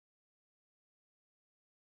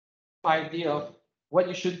idea of what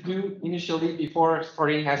you should do initially before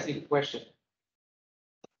starting asking the question.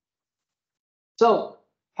 So,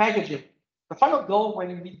 packaging. The final goal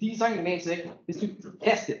when we design an ASIC is to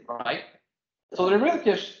test it, right? So the real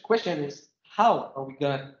question is, how are we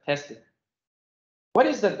gonna test it? What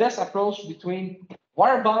is the best approach between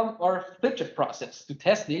wire bond or flip chip process to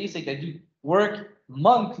test the ASIC that you work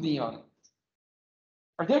monthly on?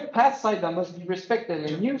 Are there path sites that must be respected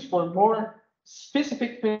and used for more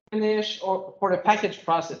specific finish or for the package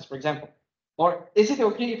process, for example? Or is it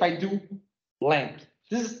okay if I do blank?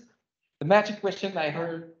 This is the magic question I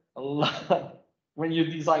heard a lot when you're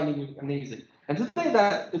designing an ASIC. And to say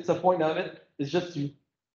that it's the point of it is just to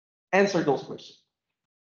answer those questions.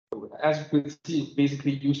 As you can see, it's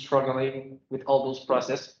basically you struggling with all those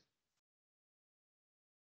processes.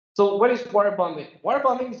 So what is wire bonding? Wire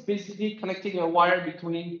bonding is basically connecting a wire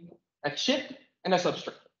between a chip and a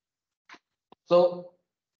substrate. So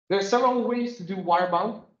there are several ways to do wire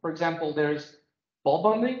bond. For example, there's ball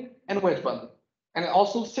bonding and wedge bonding, and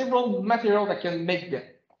also several materials that can make them.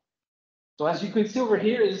 So as you can see over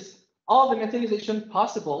here is all the metallization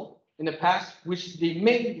possible in the past, which they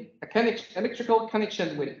made an electrical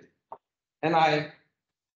connection with. And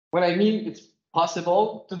when I mean it's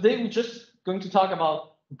possible, today we're just going to talk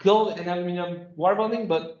about gold and aluminum wire bonding,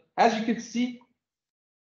 but as you can see,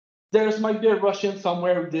 there's might be a Russian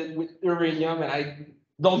somewhere who did with uranium, and I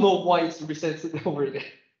don't know why it's resented over there.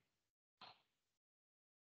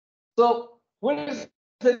 So what is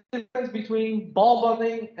the difference between ball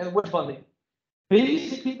bonding and wedge bonding?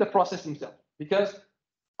 Basically, the process itself. Because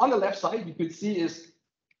on the left side, you could see is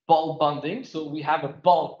ball bonding. So we have a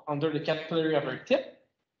ball under the capillary of our tip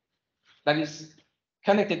that is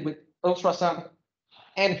connected with ultrasound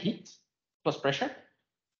and heat plus pressure.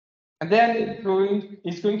 And then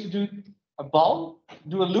it's going to do a ball,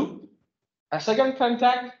 do a loop, a second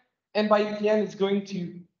contact, and by the end, it's going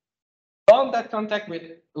to bond that contact with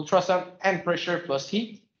ultrasound and pressure plus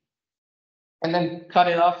heat, and then cut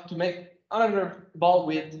it off to make another ball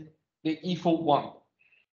with the EFO one.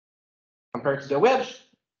 Compared to the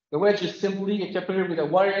wedge is simply a capillary with a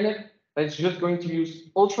wire in it that's just going to use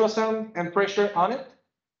ultrasound and pressure on it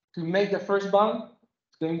to make the first bond.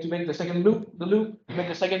 It's going to make the second loop, to make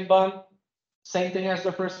the second bond, same thing as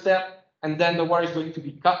the first step, and then the wire is going to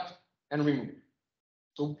be cut and removed.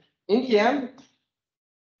 So in the end,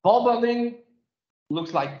 ball bonding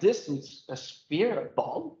looks like this. It's a sphere, a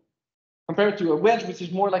ball, compared to a wedge, which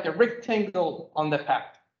is more like a rectangle on the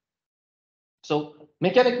path. So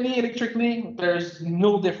mechanically, electrically, there's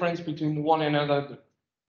no difference between one and another.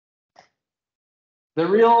 The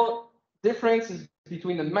real difference is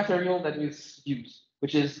between the material that is used,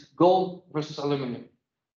 which is gold versus aluminum.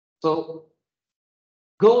 So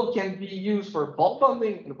gold can be used for ball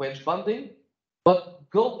bonding and wedge bonding, but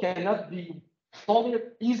gold cannot be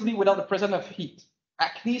folded easily without the presence of heat,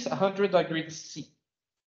 at least 100 degrees C.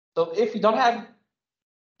 So if you don't have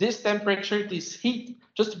this temperature, this heat,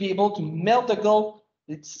 just to be able to melt the gold,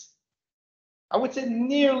 it's, I would say,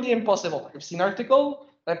 nearly impossible. I've seen articles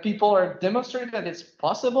that people are demonstrating that it's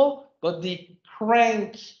possible, but they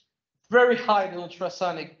crank very high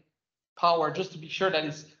ultrasonic power just to be sure that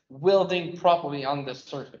it's welding properly on the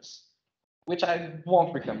surface, which I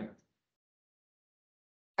won't recommend.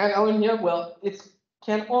 And aluminum, well, it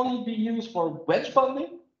can only be used for wedge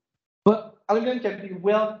bonding, but aluminum can be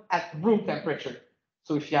welded at room temperature.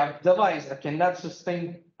 So if you have a device that cannot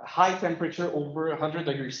sustain a high temperature over 100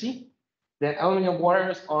 degrees C, then aluminum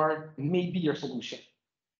wires are maybe your solution.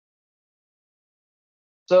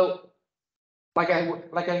 So like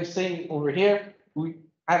I'm saying over here, we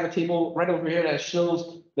have a table right over here that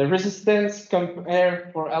shows the resistance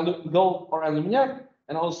compared for gold or aluminum,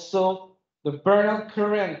 and also the burnout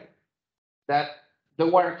current that the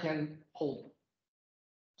wire can hold.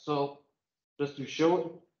 So just to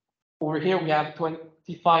show, over here we have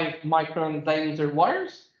 25 micron diameter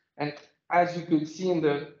wires, and as you could see in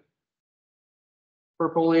the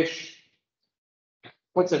purplish,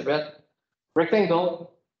 what's it, red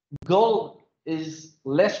rectangle, gold is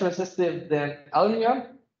less resistive than aluminum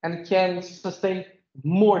and can sustain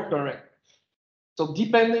more current. So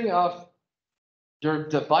depending on your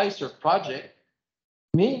device or project,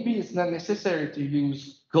 maybe it's not necessary to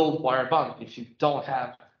use gold wire bond if you don't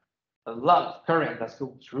have a lot of current that's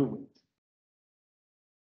going through it.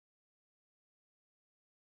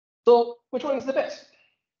 So which one is the best?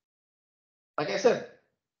 Like I said,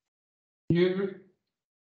 you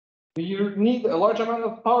need a large amount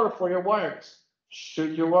of power for your wires.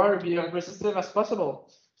 Should your wire be as resistive as possible?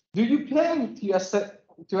 Do you plan to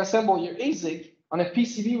assemble your ASIC on a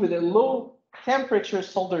PCB with a low temperature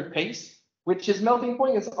solder paste which is melting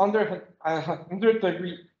point is under 100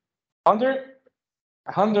 degree, under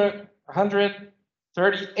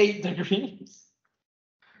 138 degrees,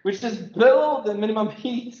 which is below the minimum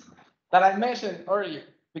heat that I mentioned earlier.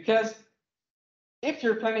 Because if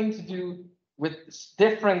you're planning to do with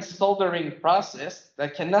different soldering process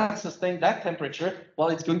that cannot sustain that temperature, well,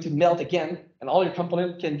 it's going to melt again, and all your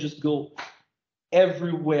components can just go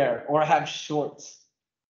everywhere or have shorts.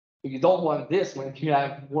 You don't want this when you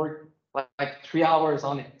have worked like 3 hours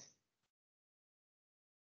on it.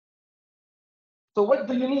 So what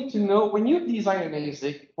do you need to know when you design an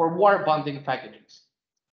ASIC for wire bonding packages?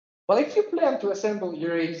 Well, if you plan to assemble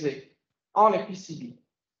your ASIC on a PCB,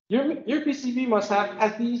 your PCB must have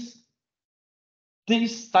at least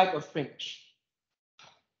this type of finish.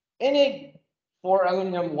 Any for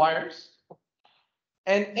aluminum wires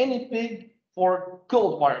and any pig for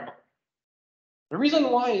gold wire bond. The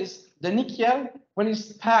reason why is the nickel, when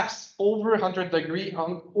it's passed over 100 degree,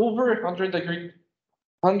 over 100 degree,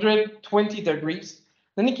 120 degrees,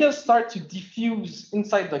 the nickel starts to diffuse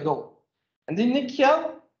inside the gold. And the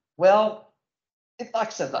nickel, well, it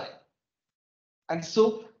oxidizes. And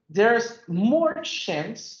so there's more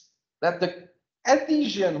chance that the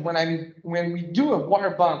adhesion, when we do a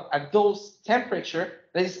wire bond at those temperature,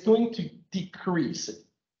 that is going to decrease.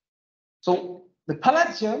 So the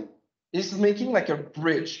palladium is making like a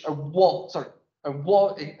bridge, a wall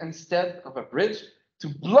instead of a bridge to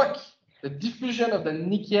block the diffusion of the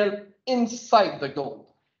nickel inside the gold.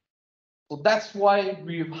 So that's why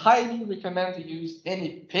we highly recommend to use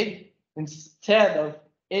any pig instead of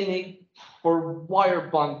any for wire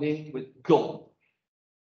bonding with gold.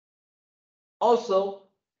 Also,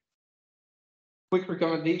 quick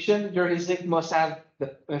recommendation, your ASIC must have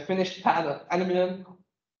the finished pad of aluminum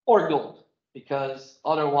or gold, because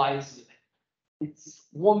otherwise it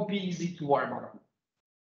won't be easy to wire bond.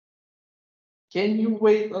 Can you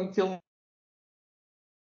wait until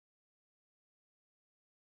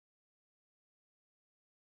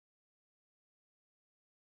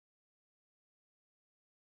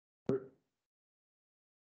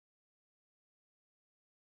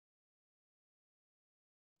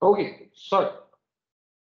okay, sorry.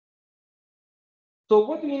 So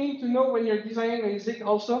what do you need to know when you're designing an ASIC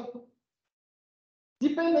also?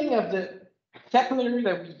 Depending on the capillary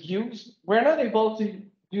that we use, we're not able to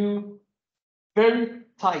do very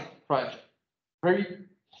tight project, very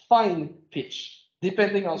fine pitch,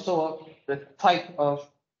 depending also on the type of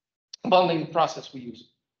bonding process we use.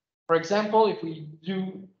 For example, if we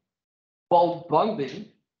do ball bonding,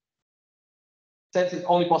 since it's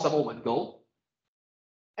only possible with gold,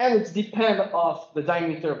 and it's depend of the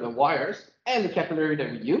diameter of the wires and the capillary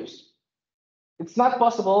that we use, it's not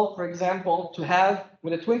possible, for example, to have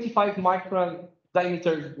with a 25 micron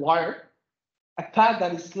diameter wire, a pad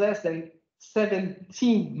that is less than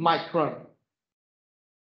 17 micron.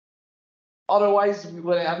 Otherwise, we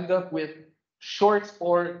would end up with shorts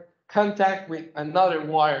or contact with another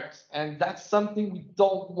wires. And that's something we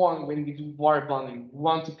don't want when we do wire bonding. We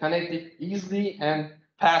want to connect it easily and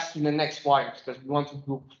pass to the next wires because we want to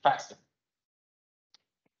go faster.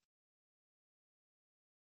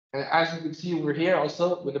 And as you can see over here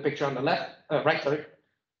also with the picture on the left, right, sorry,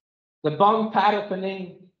 the bond pad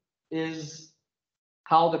opening is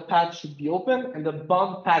how the pad should be open, and the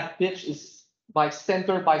bond pad pitch is by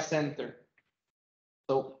center.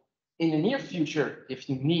 So in the near future, if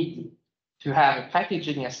you need to have a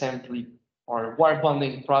packaging assembly or a wire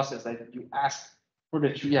bonding process that you ask for the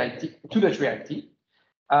 3IT, to the 3IT,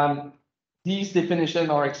 these definitions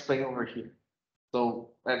are explained over here. So,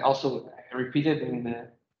 and also I repeated in the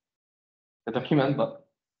document, but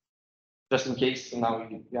just in case now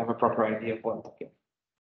you have a proper idea of what I'm talking about.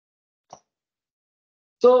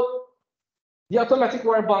 So the automatic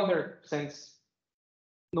wire bonder, since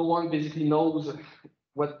no one basically knows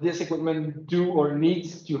what this equipment do or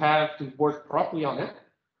needs to have to work properly on it,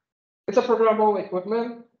 it's a programmable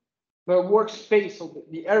equipment. The workspace, so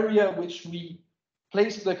the area which we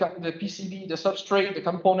place the PCB, the substrate, the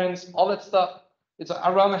components, all that stuff, it's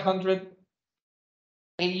around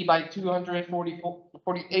 180 by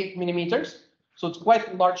 248 millimeters. So it's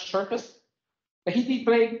quite a large surface. The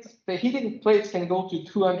heating plates can go to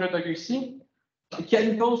 200 degrees C. It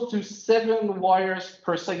can go to 7 wires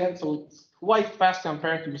per second, so it's quite fast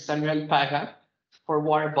compared to Samuel Paga for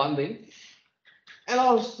wire bonding. And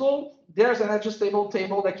also, there's an adjustable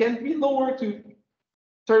table that can be lowered to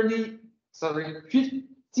 50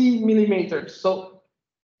 millimeters. So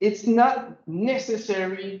it's not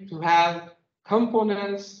necessary to have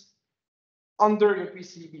components under your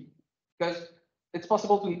PCB because it's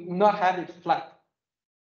possible to not have it flat.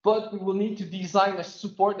 but we will need to design a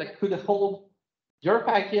support that could hold your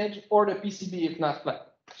package or the PCB if not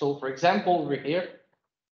flat. So for example, over here,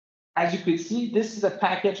 as you could see, this is a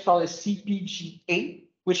package called a CPGA,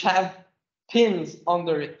 which have pins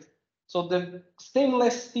under it. So the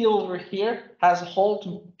stainless steel over here has a hole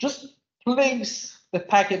to just place the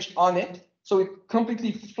package on it, so it's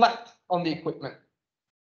completely flat on the equipment.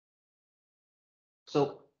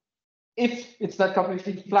 So if it's not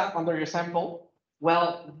completely flat under your sample,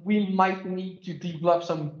 well, we might need to develop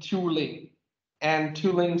some tooling, and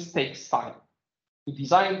tooling takes time to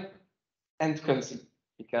design and to conceive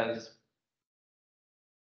because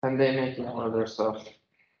pandemic and other stuff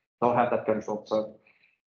don't have that control. So,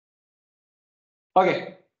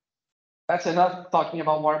 okay, that's enough talking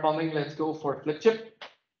about wire bonding. Let's go for flip chip.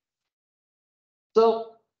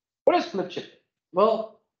 So, what is flip chip?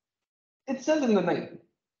 Well, it says in the name.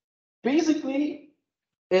 Basically,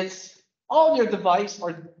 it's all your device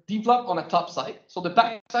are developed on the top side. So the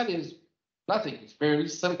back side is nothing. It's very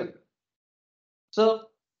silicon. So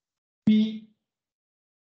we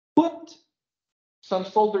put some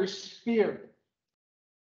solder sphere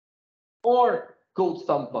or gold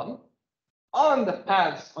stump bond on the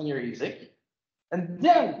pads on your ASIC, and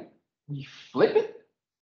then we flip it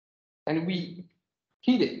and we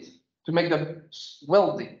heat it to make the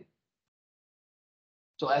welding.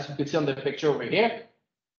 So as you can see on the picture over here,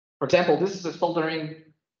 for example, this is a soldering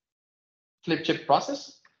flip chip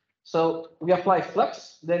process. So we apply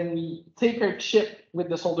flux, then we take our chip with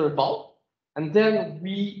the solder ball, and then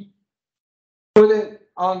we put it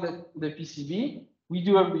on the PCB. We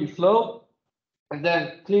do a reflow, and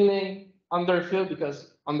then cleaning underfill,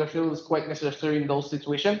 because underfill is quite necessary in those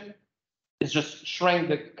situations. It's just shrink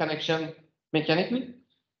the connection mechanically,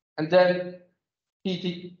 and then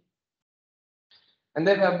heating. And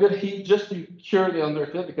then a good heat just to cure the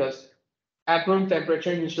underfill, because at room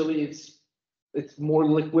temperature, usually it's more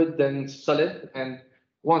liquid than solid, and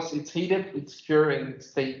once it's heated, it's pure and it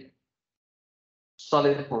stays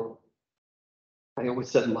solid for, I always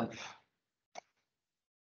said, life.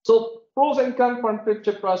 So pros and cons from flip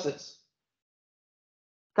chip process.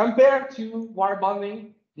 Compared to wire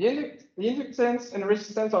bonding, the inductance and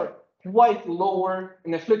resistance are quite lower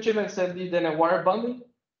in a flip chip assembly than a wire bonding.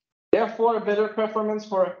 Therefore, better performance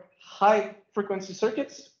for high frequency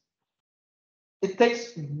circuits. It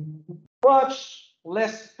takes much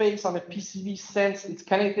less space on the PCB since it's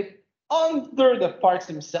connected under the parts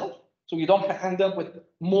themselves. So you don't end up with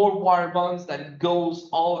more wire bonds that goes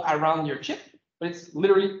all around your chip, but it's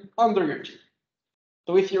literally under your chip.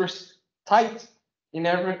 So if you're tight in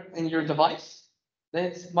your device, then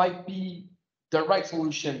it might be the right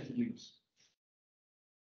solution to use.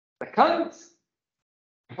 The cons,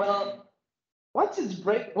 well, once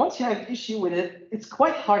you have an issue with it, it's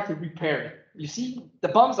quite hard to repair it. You see, the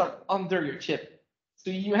bumps are under your chip. So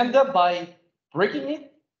you end up by breaking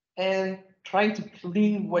it and trying to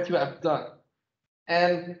clean what you have done.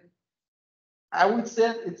 And I would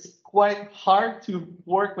say it's quite hard to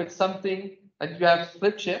work with something that you have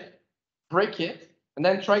flip chip, break it, and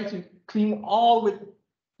then try to clean all with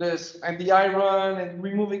this and the iron and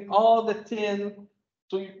removing all the tin.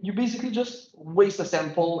 So you basically just waste a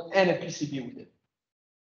sample and a PCB with it.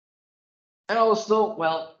 And also,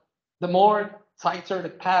 well, the more tighter the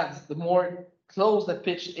pads, the more close the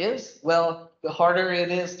pitch is, well, the harder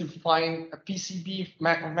it is to find a PCB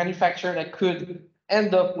manufacturer that could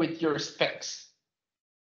end up with your specs.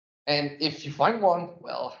 And if you find one,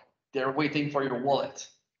 well, they're waiting for your wallet.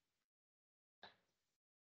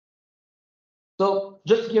 So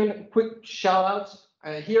just giving a quick shout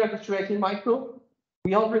out, here at the 3IT Micro,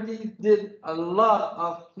 we already did a lot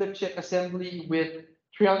of flip chip assembly with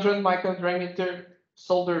 300 micron diameter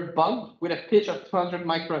solder bond with a pitch of 200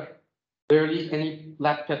 micron. Barely any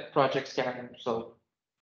lab pet projects can, so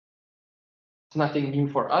it's nothing new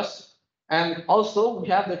for us. And also we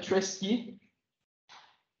have the Tresky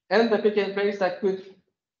and the pick and place that could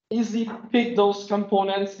easily pick those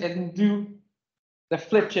components and do the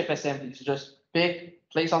flip chip assemblies. Just pick,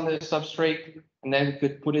 place on the substrate, and then we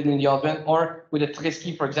could put it in the oven. Or with a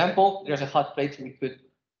Tresky, for example, there's a hot plate, we could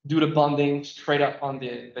do the bonding straight up on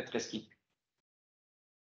the Tresky.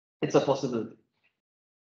 It's a possibility.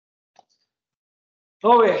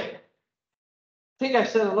 Oh yeah, I think I've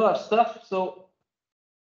said a lot of stuff, so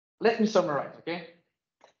let me summarize, okay?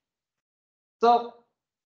 So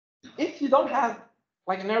if you don't have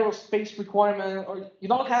like an aerospace requirement, or you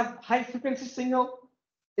don't have high frequency signal,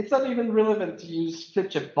 it's not even relevant to use flip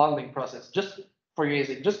chip bonding process. Just for your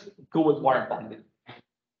ASIC, just go with wire bonding.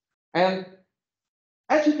 And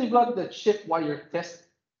as you develop the chip while you're testing,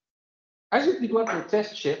 as you develop your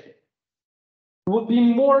test chip, It would be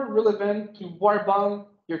more relevant to wire bond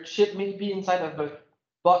your chip maybe inside of a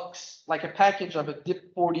box, like a package of a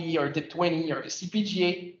DIP 40 or DIP 20 or a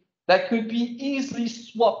CPGA that could be easily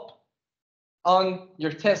swapped on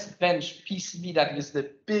your test bench PCB. That is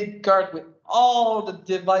the big card with all the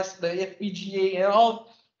device, the FPGA and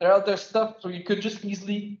all the other stuff. So you could just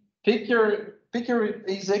easily pick your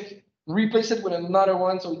ASIC, replace it with another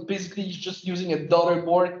one. So basically you're just using a daughter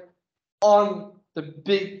board on the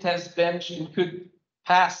big test bench and could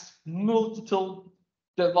pass multiple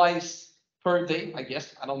device per day, I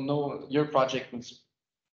guess. I don't know your project,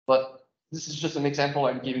 but this is just an example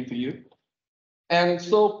I'm giving to you. And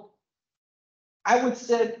so I would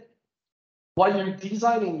say while you're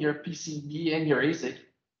designing your PCB and your ASIC,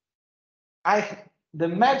 the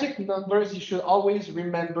magic numbers you should always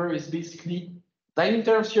remember is basically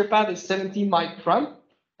diameter of your pad is 70 micron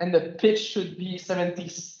and the pitch should be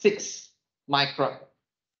 76 micron.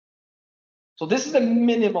 So this is the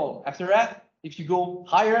minimal. After that, if you go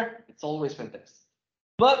higher, it's always fantastic.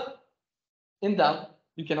 But in doubt,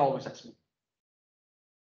 you can always ask me.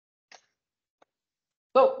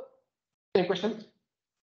 So, any questions?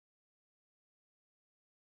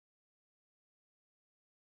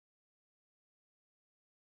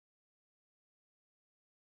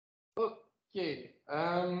 Okay.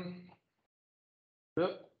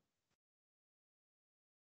 Yep.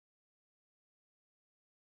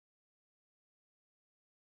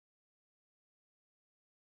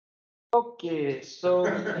 Okay, so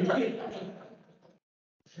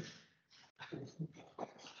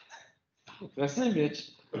merci,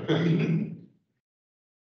 Mitch.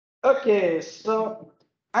 Okay, so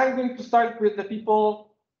I'm going to start with the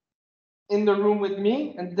people in the room with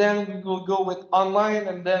me, and then we will go with online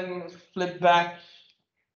and then flip back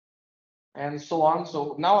and so on.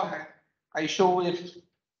 So now I show if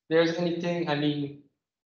there's anything, I mean,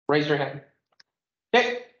 raise your hand.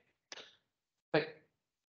 Okay.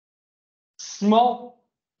 Small,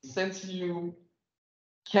 since you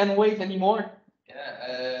can't wait anymore.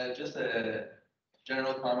 Yeah, just a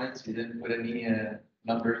general comments. You didn't put any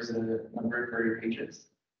number for your pages.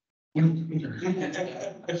 In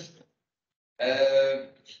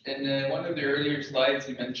one of the earlier slides,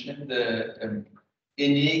 you mentioned the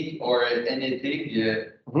INIG or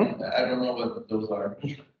NITIG. I don't know what those are.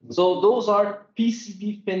 So those are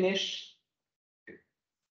PCB finish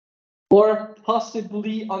or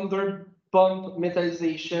possibly under bump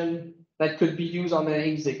metallization that could be used on an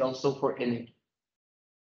ASIC also for INIG.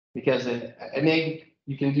 Because an INIG,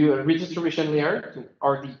 you can do a registration layer to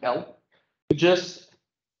RDL. You just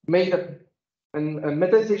made a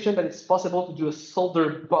metallization that it's possible to do a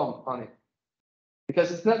solder bump on it. Because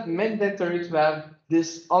it's not mandatory to have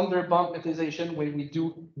this under bump metallization when we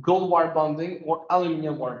do gold wire bonding or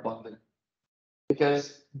aluminum wire bonding.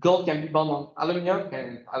 Because gold can be bound on aluminum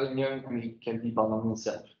and aluminum can be bound on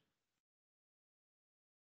itself.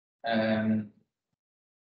 In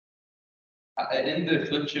the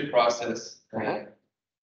flip chip process,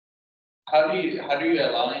 how do you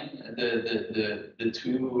align the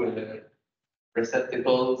two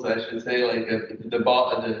receptacles? I should say, like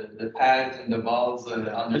the pads and the balls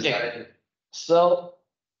on the side. So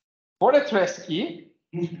for the Tres key,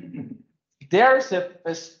 there's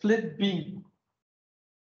a split beam.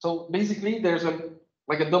 So basically, there's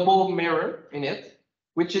like a double mirror in it,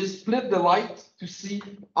 which is split the light to see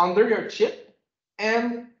under your chip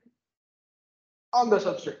and on the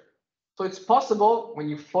substrate. So it's possible when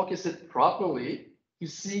you focus it properly to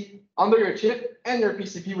see under your chip and your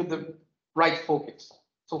PCB with the right focus.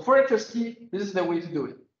 So for a Tres key, this is the way to do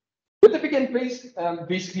it. With the pick and place,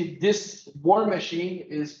 basically this war machine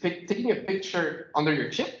is taking a picture under your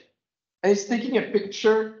chip and it's taking a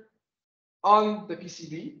picture on the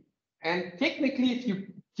PCB. And technically, if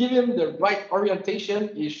you give him the right orientation,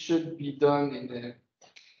 it should be done in there.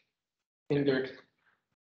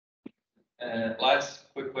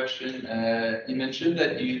 Last quick question. You mentioned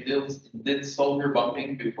that you did solder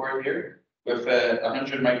bumping before here with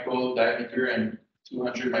 100 micro diameter and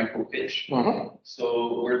 200 micro pitch.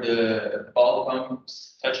 So were the ball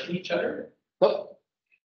pumps touching each other? No.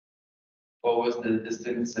 What was the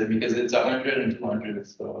distance? Because it's 100 and 200,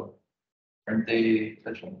 so aren't they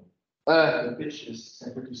touching? The pitch is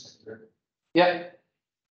center to center. Yeah.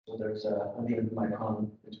 So there's 100 micron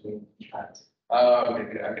between each pads. Oh,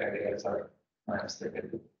 okay. Sorry, my mistake.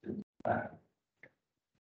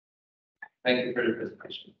 Thank you for the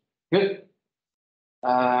presentation. Good.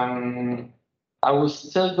 I will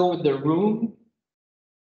still go with the room.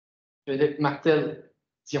 Martel.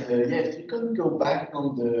 Yeah, if you could go back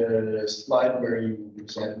on the slide where you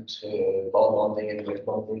present ball bonding and wet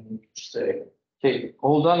bonding, just Okay,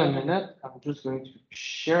 hold on a minute. I'm just going to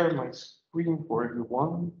share my screen for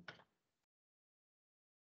everyone.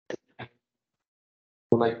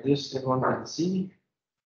 Like this, everyone can see.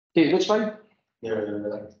 Okay, which slide? Yeah,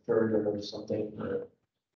 like third or something,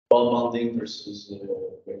 ball bonding versus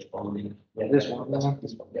wedge bonding. Yeah, This one.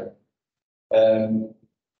 This one, yeah.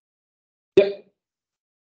 Yep.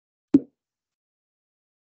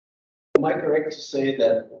 Am I correct to say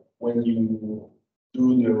that when you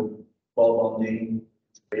do the ball bonding,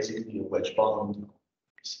 it's basically a wedge bond on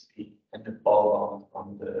PCB and the ball bond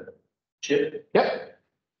on the chip? Yep,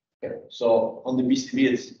 Okay, so on the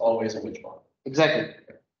PCB, it's always a wedge bond. exactly.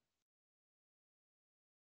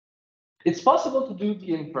 It's possible to do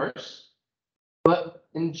the inverse, but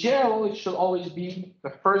in general, it should always be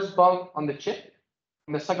the first bond on the chip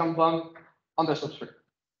and the second bond on the substrate.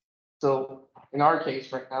 So in our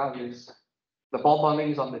case right now is the ball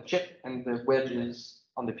bonding is on the chip and the wedge is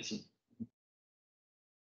on the PC.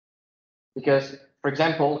 Because, for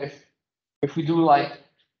example, if we do like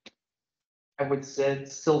I would say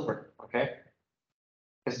silver, okay?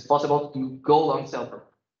 It's possible to do gold on silver.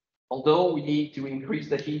 Although we need to increase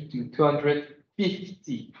the heat to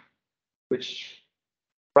 250, which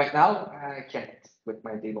right now I can't with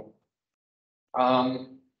my table.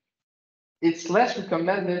 It's less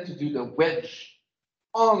recommended to do the wedge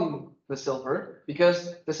on the silver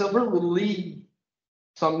because the silver will leave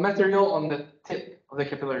some material on the tip of the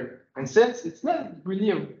capillary. And since it's not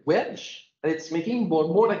really a wedge, it's making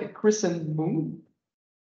more like a crescent moon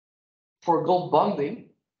for gold bonding,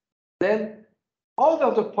 then all the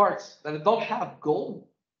other parts that don't have gold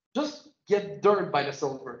just get dirt by the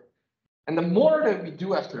silver. And the more that we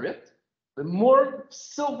do after it, the more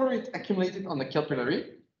silver it accumulated on the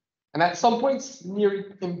capillary. And at some point, it's nearly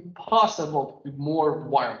impossible to do more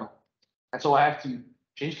wire bond. And so I have to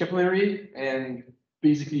change capillary and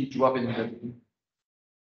basically drop it in the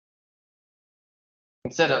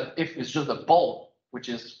instead of if it's just a bulb, which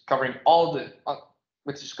is covering all the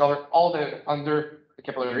under the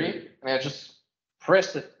capillary, and I just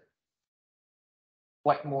press it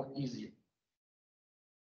like more easier.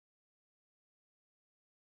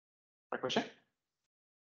 My question?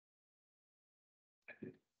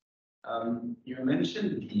 You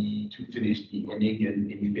mentioned to finish the Enig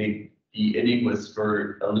and Enibig. The Enig was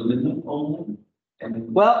for aluminum only,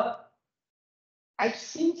 and Well, I've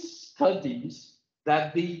seen studies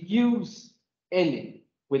that they use Enig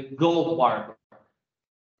with gold wire.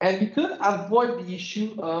 And we could avoid the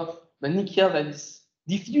issue of the nickel that is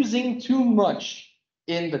diffusing too much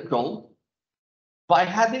in the gold by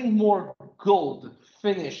having more gold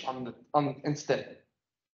finish on instead.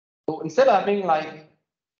 So instead of having like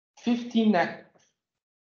 15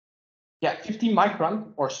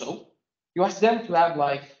 micron or so, you ask them to have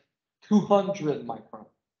like 200 micron.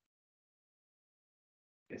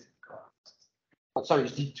 Oh, sorry,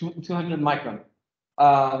 it's 200 micron.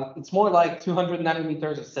 It's more like 200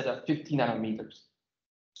 nanometers instead of 50 nanometers,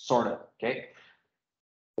 sort of, okay?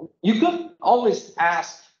 You could always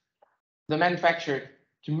ask the manufacturer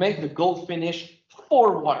to make the gold finish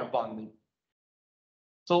for water bonding.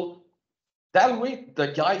 So that way, the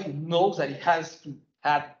guy knows that he has to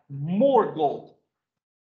add more gold.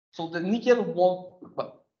 So the nickel won't,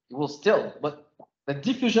 but it will still, but the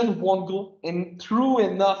diffusion won't go in through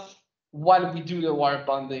enough while we do the wire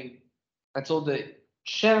bonding. And so the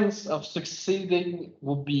chance of succeeding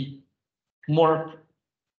will be more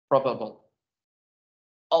probable.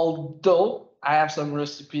 Although I have some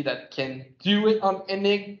recipe that can do it on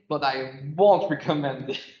Enig, but I won't recommend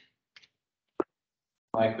it.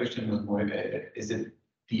 my question was more, is it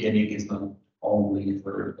the Enig is not only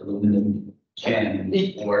for aluminum, can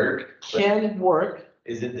It work? Can work.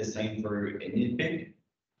 Is it the same for Enibig?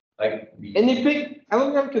 Like Enig,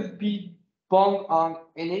 aluminum could be bond on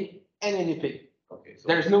Enig and Enig. Okay, so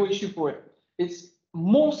There's no issue for it. It's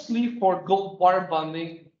mostly for gold wire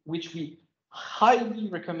bonding, which we highly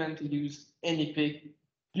recommend to use Enig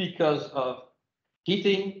because of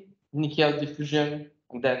heating, nickel diffusion,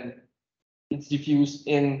 and then it's diffused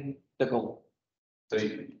in the gold. So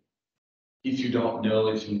if you don't know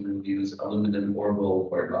if you will use aluminum or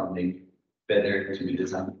gold wire bonding, better to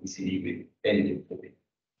design PCB with Enig.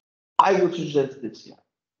 I would suggest this,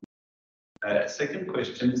 yeah. Second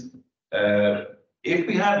question, if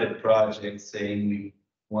we have a project saying we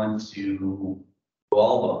want to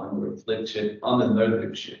ball bond or flip chip on another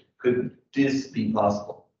chip, could this be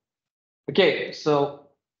possible? Okay, so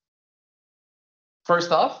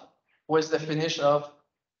first off, what's the finish of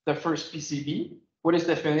the first PCB? What is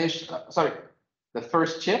the finish? Sorry, the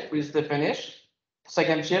first chip, what is the finish?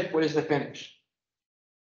 Second chip, what is the finish?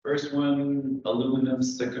 First one, aluminum,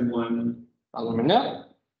 second one, Aluminum.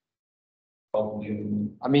 Probably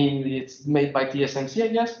I mean, it's made by TSMC, I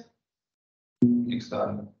guess. next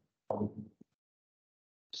time.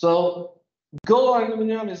 So gold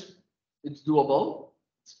aluminum it's doable.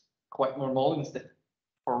 It's quite normal instead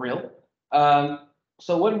for real.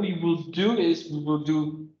 So what we will do is we will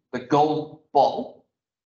do the gold ball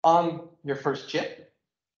on your first chip,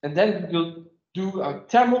 and then we'll do a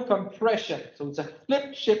thermal compression. So it's a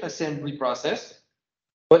flip chip assembly process,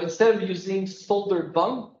 but instead of using solder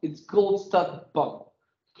bond, it's gold stud bond.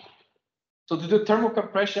 So to do thermal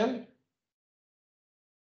compression,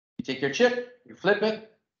 you take your chip, you flip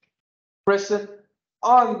it, press it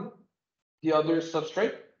on the other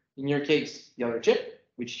substrate, in your case, the other chip,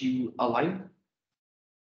 which you align.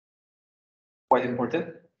 Quite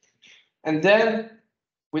important. And then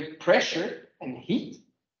with pressure and heat,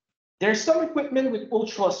 there's some equipment with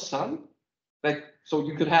ultrasound, so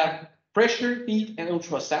you could have pressure, heat, and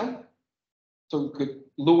ultrasound. So you could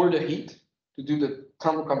lower the heat to do the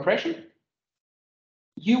thermal compression.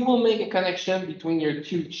 You will make a connection between your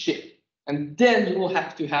two chips, and then you will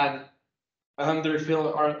have to have a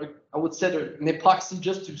underfill, or I would say an epoxy,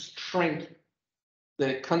 just to strengthen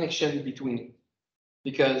the connection between it.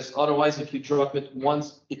 Because otherwise, if you drop it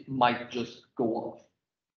once, it might just go off.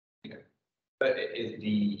 But is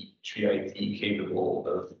the tree IT capable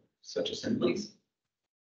of such assemblies?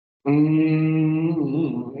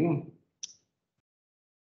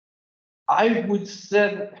 I would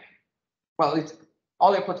say, well, it's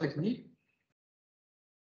all hypothetically.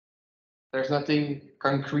 There's nothing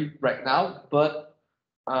concrete right now, but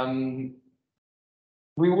we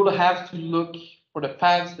will have to look for the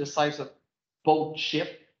pads the size of both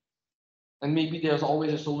chip, and maybe there's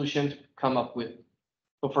always a solution to come up with.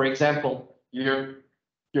 So for example, your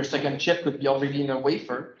second chip could be already in a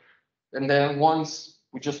wafer, and then once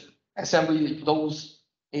we just assembly those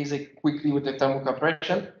ASIC quickly with the thermal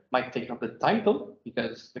compression, might take a bit of time though,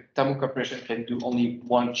 because the thermal compression can do only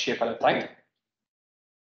one chip at a time.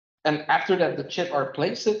 And after that, the chip are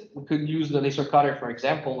placed, we could use the laser cutter, for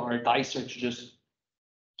example, or a dicer to just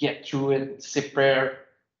get through it, separate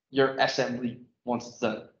your assembly once it's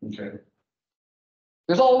done. Okay.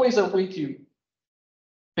 There's always a way to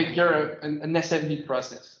figure an assembly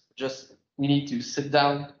process. Just we need to sit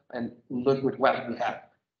down and look with what we have.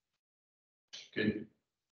 Good.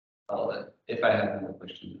 If I have another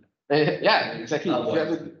question. Yeah, exactly. I'll If you have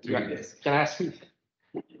watch a- 3 days. Can I ask me?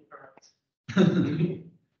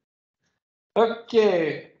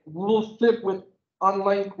 Okay, we'll flip with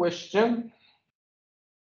online question.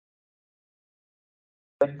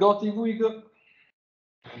 Gâtez-vous, les gars.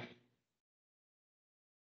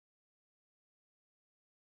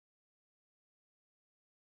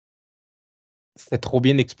 C'était trop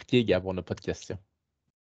bien expliqué, Gab, on n'a pas de questions.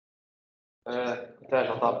 Attends,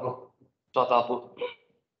 j'entends pas. J'entends pas.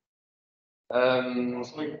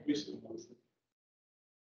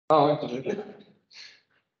 Ah ouais, toujours.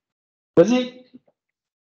 Vas-y.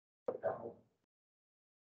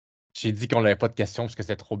 J'ai dit qu'on n'avait pas de questions parce que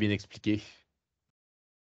c'était trop bien expliqué.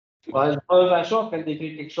 Ouais, je vois Vachon en train de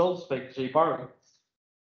décrire quelque chose, fait que j'ai peur.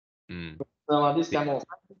 Je me demander ce qu'il y a à mon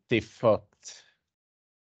sac. T'es fucked.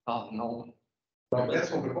 Ah non.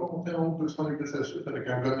 Est-ce qu'on peut pas monter en haut de 200 degrés Celsius avec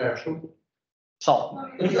un gars d'air chaud? Sors.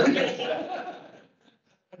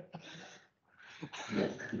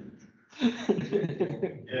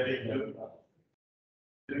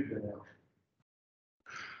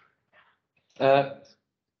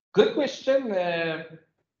 Good question,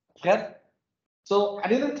 Fred. So I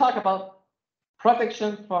didn't talk about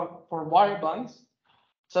protection for wire bonds.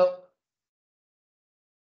 So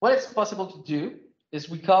what it's possible to do is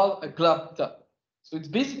we call a glove top. So it's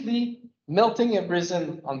basically melting a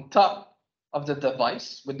resin on top of the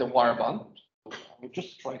device with the wire bond. I'll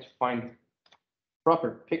just try to find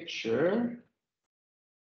proper picture.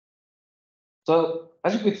 So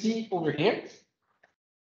as you can see over here,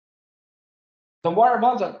 the wire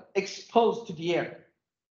bonds are exposed to the air.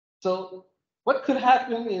 So what could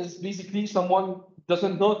happen is basically someone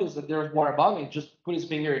doesn't notice that there's wire bond and just put his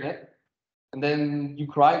finger in it, and then you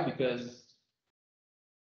cry because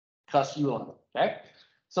it costs you a lot. Okay.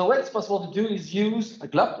 So what it's possible to do is use a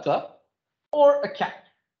glove top or a cap,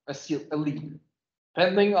 a seal, a lid,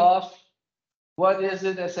 depending on what is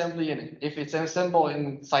it assembly in it. If it's assembled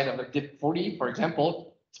inside of a DIP 40, for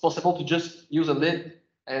example, it's possible to just use a lid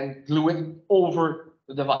and glue it over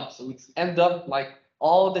the device. So it's end up like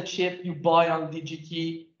all the chip you buy on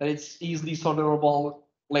DGT that it's easily solderable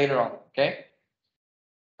later on. Okay.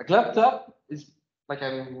 A glove top is, like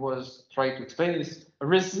I was trying to explain, is a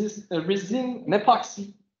resin, an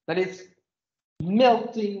epoxy that is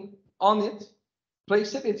melting on it.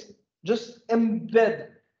 Place it, it's just embed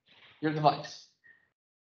your device.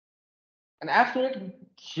 And after it, we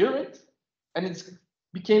cure it, and it's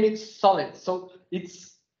became it solid. So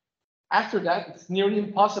it's after that, it's nearly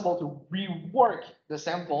impossible to rework the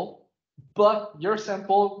sample, but your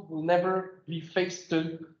sample will never be faced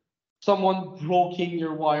to someone broking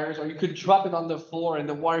your wires, or you could drop it on the floor and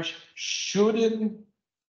the wires shouldn't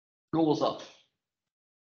goes off.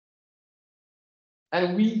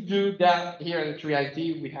 And we do that here in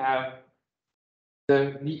 3IT. We have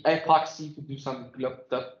the epoxy to do some glove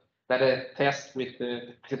that I test with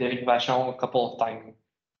Frédéric Vachon a couple of times.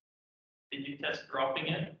 Did you test dropping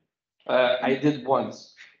it? I did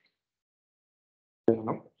once.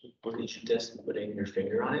 What did you test putting your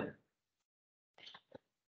finger on it?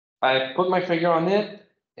 I put my finger on it.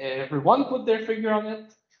 Everyone put their finger on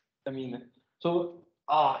it. I mean, so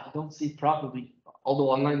you don't see properly.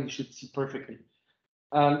 Although online you should see perfectly.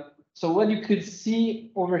 So what you could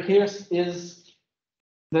see over here is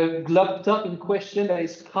the glove top in question that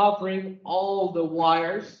is covering all the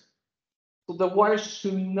wires. So the wires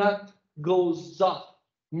should not go off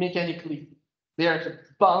mechanically. They are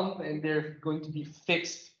bound and they're going to be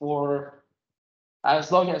fixed for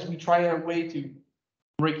as long as we try a way to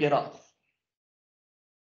break it off.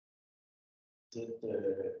 Is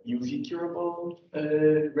it UV curable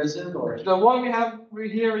resin or? The one we have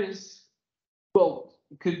right here is both.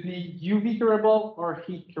 It could be UV curable or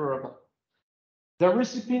heat curable. The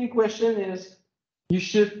recipe in question is you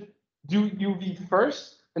should do UV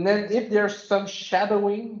first, and then if there's some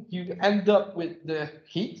shadowing, you end up with the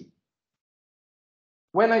heat.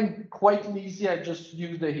 When I'm quite lazy, I just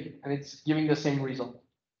use the heat, and it's giving the same result.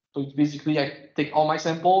 So it's basically, I take all my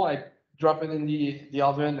sample, I drop it in the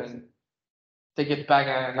oven, and take it back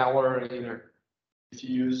an hour later. If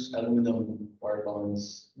you use aluminum wire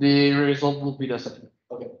bonds. The result will be the same.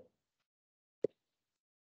 Okay.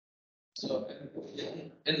 So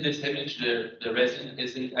in this image, the resin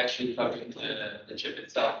isn't actually covering the chip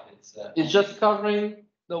itself. It's just covering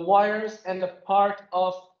the wires and the part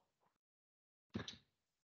of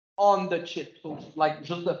on the chip. So it's like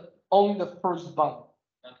just only the first bump.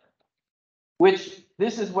 Okay. Which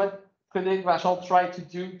this is what Frédéric Vachon tried to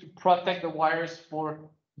do to protect the wires for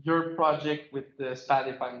your project with the SPAD,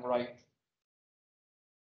 if I'm right.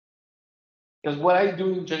 Because what I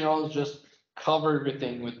do in general is just cover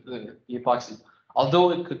everything with the epoxy.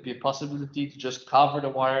 Although it could be a possibility to just cover the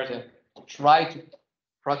wires and try to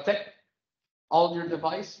protect all your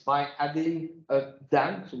device by adding a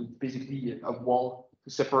dam, so basically a wall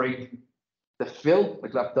to separate the fill, the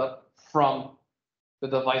laptop, from the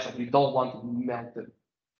device that we don't want to melt it.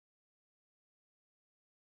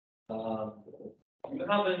 Do you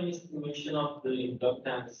have any estimation of the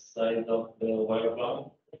inductance size of the wire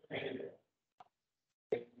bond?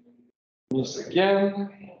 Once again.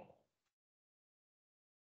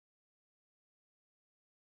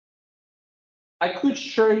 I could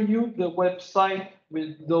share you the website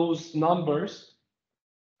with those numbers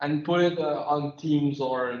and put it on Teams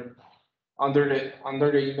or under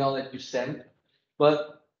the email that you sent.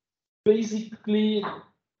 But basically,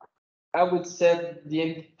 I would say the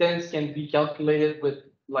inductance can be calculated with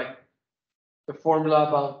like the formula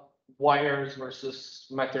about wires versus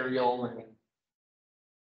material, and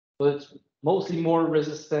so it's mostly more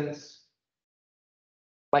resistance.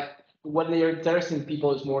 Like what they are interesting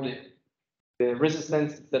people is more the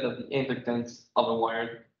resistance instead of the inductance of a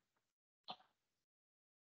wire.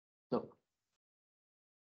 So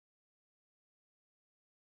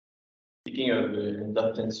Speaking of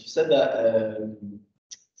inductance, you said that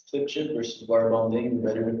flip chip versus wire bonding,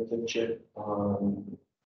 better with flip chip on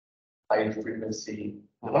high frequency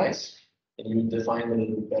device. And you define a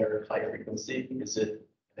little bit better high frequency. Is it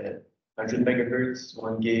 100 megahertz,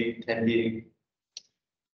 1 gig, 10 gig?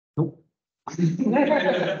 nope.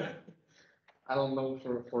 I don't know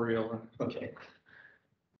for real. Okay.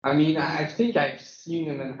 I mean, I think I've seen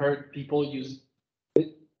and then heard people use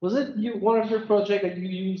it. Was it one of your projects that you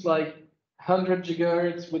use like 100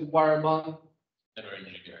 gigahertz with wire bond? Never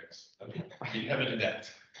gigahertz. Okay. We haven't done that.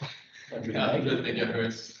 100 100 megahertz.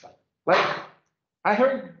 megahertz. Like, I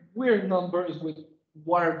heard weird numbers with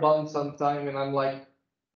wire bond sometime, and I'm like,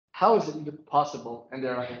 how is it even possible? And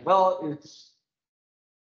they're like, well, it's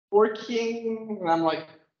working. And I'm like,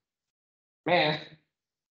 man.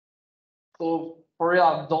 So for real,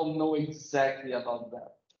 I don't know exactly about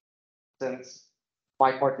that, since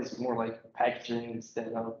my part is more like packaging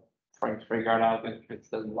instead of trying to figure it out if it's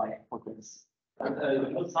the life for this.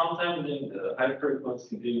 Sometimes in the high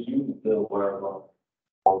frequency, they use the wire bond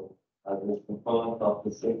as a component of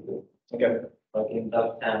the circuit. Okay. Like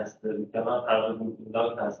inductance, you cannot have an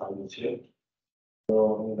inductance on the chip. So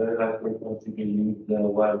in very high frequency, we use the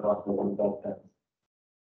wire bond on that time.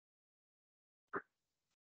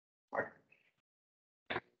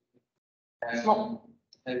 Small.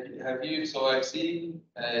 Have you, so I've seen,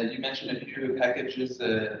 you mentioned a few packages,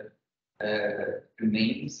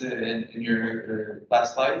 names in your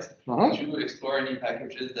last slides. Did you explore any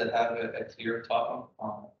packages that have a clear top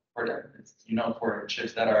on for them? It's, for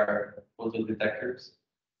chips that are photodetectors?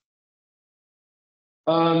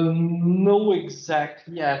 No,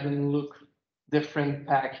 exactly. I haven't looked different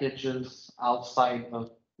packages outside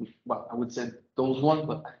of, well, I would say those ones,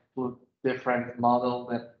 but I look different model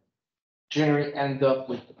that generally end up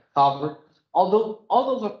with cover. Although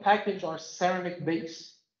all those packages are ceramic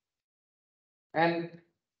based. And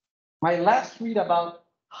my last read about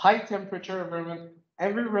high temperature environment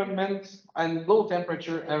and low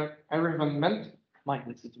temperature environment,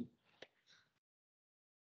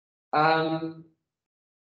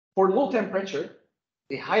 for low temperature,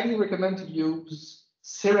 they highly recommend to use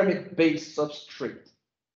ceramic based substrate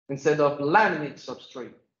instead of laminate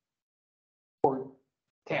substrate for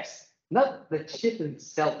test. Not the chip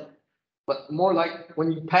itself, but more like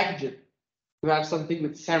when you package it, you have something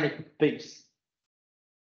with ceramic base.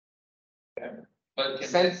 But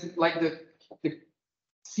Since like the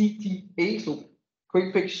CTA, so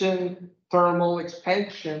quick fiction thermal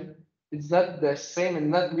expansion, it's not the same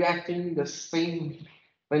and not reacting the same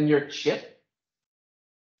than your chip,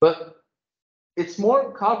 but it's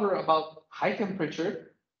more cover about high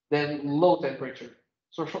temperature than low temperature.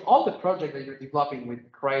 So for all the project that you're developing with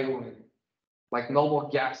cryo and like normal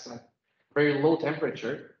gas at very low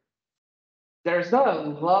temperature, there's not a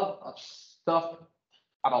lot of stuff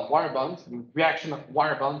about wire bonds, reaction of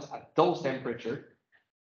wire bonds at those temperature.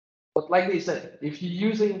 But like they said, if you're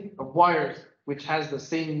using a wire which has the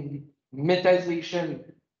same metallization,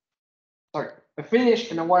 a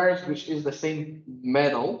finish in a wire which is the same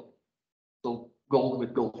metal, so gold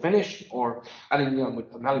with gold finish or aluminum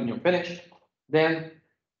with an aluminum finish, then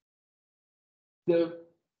the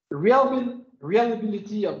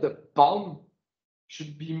reliability of the bond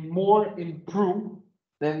should be more improved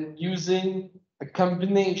than using a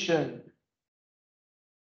combination.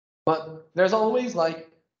 But there's always like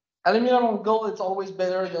aluminum on gold, it's always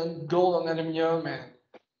better than gold on aluminum and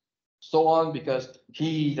so on because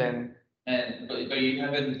heat and but you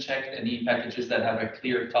haven't checked any packages that have a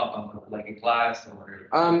clear top on them, like a glass or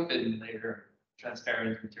thin layer,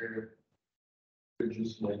 transparent material.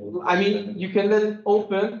 I mean, you can let it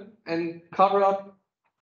open and cover up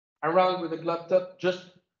around with a glove top just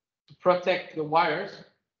to protect the wires,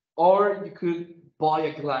 or you could buy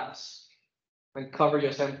a glass and cover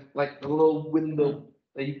yourself like a little window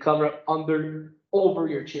that you cover over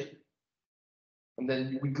your chip, and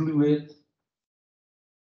then we glue it,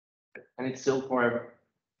 and it's still forever.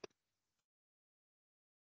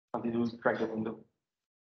 All they do is crack the window.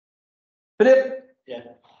 Philip, Yeah.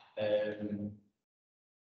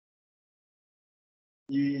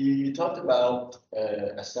 You talked about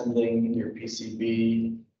assembling your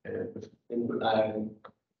PCB. I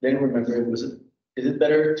didn't remember. Is it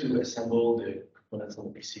better to assemble the components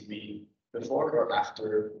on the PCB before or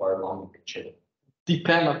after wire bonding the chip?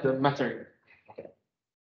 depend on the material.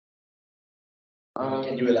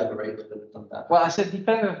 Can you elaborate a bit on that? Well, I said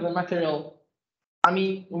depend on the material. I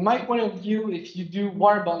mean, in my point of view, if you do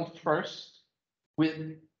wire bond first with,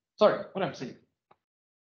 sorry, what I'm saying,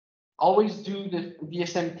 always do the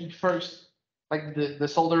SMT first, like the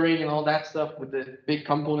soldering and all that stuff with the big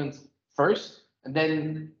components first, and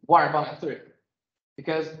then wire bond after it.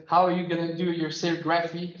 Because how are you gonna do your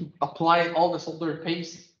serigraphy to apply all the solder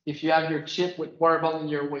paste if you have your chip with wire bond in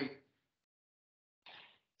your way?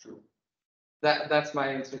 True. That's my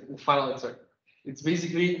answer, final answer. It's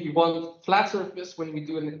basically you want flat surface when we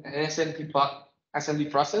do an assembly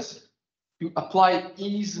process. You apply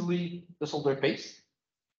easily the solder paste,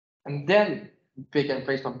 and then you pick and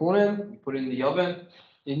place component, you put it in the oven,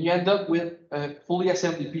 and you end up with a fully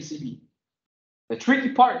assembled PCB. The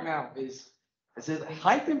tricky part now is it a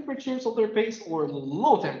high temperature solder paste or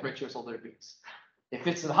low temperature solder paste? If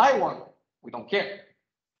it's a high one, we don't care,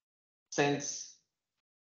 since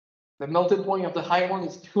the melting point of the high one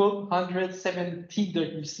is 270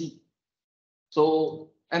 degrees C. So,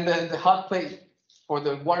 and then the hot plate for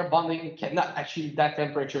the wire bonding cannot achieve that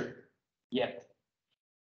temperature yet.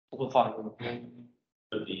 We'll find it.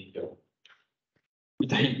 There you go.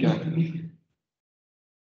 There you go.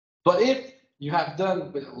 But if you have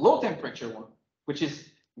done with a low temperature one, which is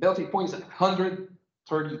melting point is at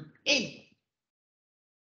 138,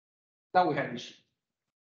 now we have an issue.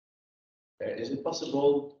 Is it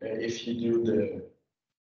possible if you do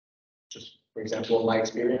just for example, my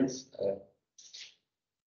experience,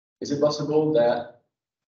 Is it possible that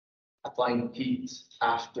applying heat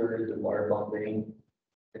after the wire bonding,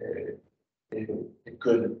 it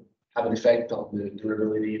could have an effect on the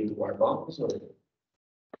durability of the wire bonds, or?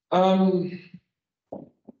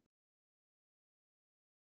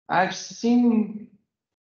 I've seen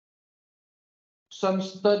some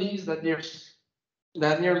studies that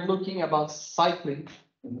they're looking about cycling.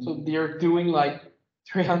 So they're doing like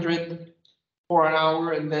 300 for an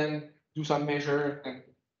hour and then do some measure, and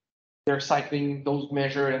they're cycling those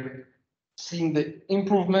measure and seeing the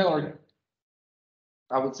improvement, or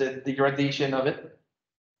I would say degradation of it.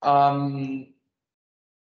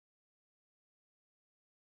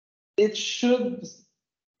 It should,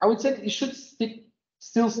 I would say it should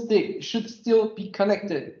still stick, it should still be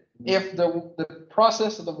connected if the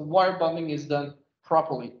process of the wire bonding is done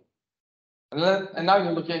properly. And now you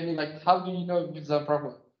look at me like, how do you know if it's done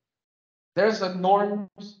properly? There's a norm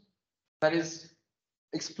that is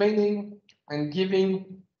explaining and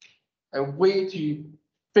giving a way to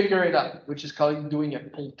figure it out, which is called doing a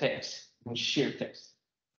pull test and shear test.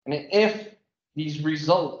 And if these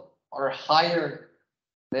results are higher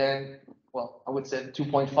than, well, I would say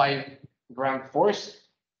 2.5 gram force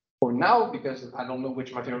for now, because I don't know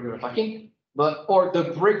which material we're talking, but, or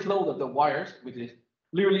the break load of the wires, which is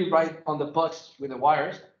literally right on the box with the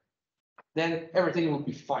wires, then everything will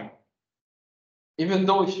be fine. Even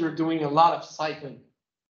though if you're doing a lot of cycling,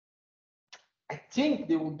 I think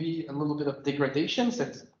there will be a little bit of degradation,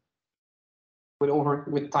 since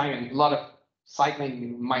with time and a lot of cycling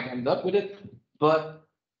you might end up with it, but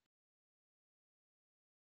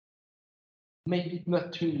maybe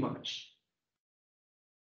not too much.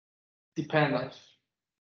 Depend on.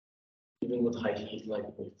 Even with high heat, like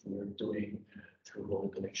if you're doing through hole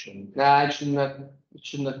connection. Nah, it should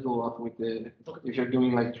not go up with the, if you're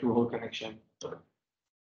doing like through hole connection.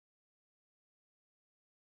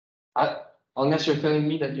 Unless you're telling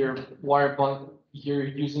me that your wire bond, you're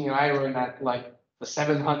using an iron at like the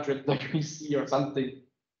 700 degrees C or something,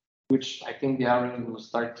 which I think the iron will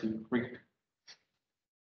start to break.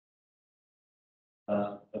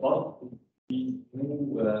 About these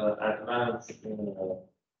new advanced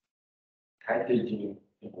packaging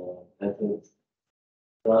methods,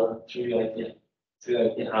 but to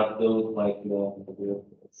have those like the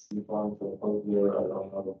silicon or polymer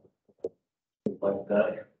or things like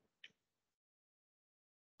that.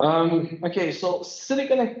 Okay, so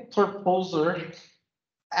silicon interposer,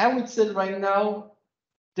 I would say right now,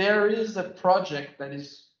 there is a project that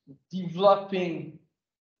is developing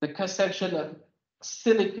the conception of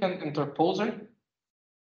silicon interposer.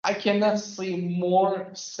 I cannot say more,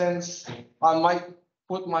 since I might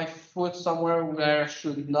put my foot somewhere where I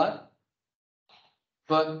should not.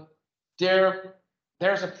 But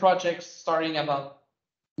there's a project starting about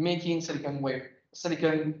making silicon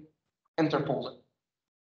interposer.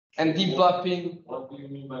 And developing. What do you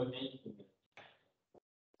mean by making it?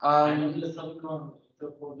 I know the silicon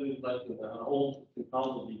interposer is like an old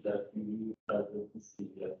technology that you use as a PC,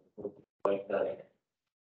 like that.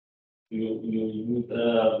 You use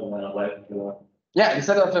like yeah,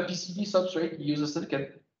 instead of a PCB substrate, you use a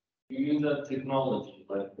silicon. you use that technology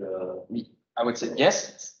like I would say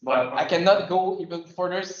yes, but I cannot go even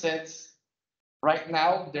further, since right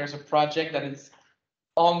now there's a project that is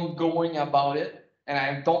ongoing about it, and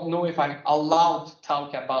I don't know if I'm allowed to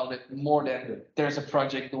talk about it more than there's a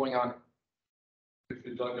project going on. If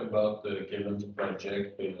you talk about the Kevin's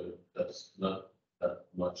project, that's not that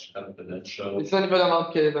much confidential. It's not even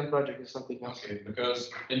about Kevin project, it's something else. Okay,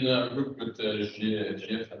 because in a group with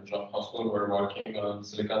Jeff and Jean-François, we're working on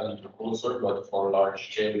silicon interposer, but for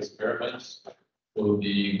large scale experiments. So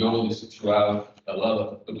the goal is to have a lot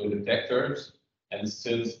of photodetectors, and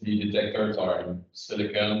since the detectors are in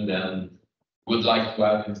silicon, then would like to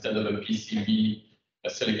have, instead of a PCB, a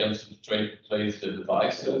silicon substrate to place the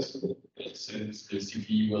devices. Since the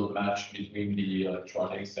CPU will match between the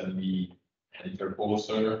electronics and the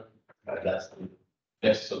interposer, that's the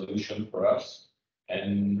best solution for us.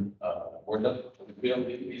 And we're not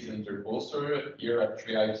building these interposer here at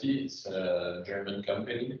 3IT. It's a German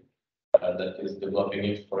company that is developing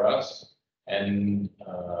it for us. And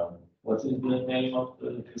what is the name of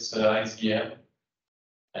it's ICM.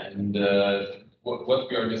 And what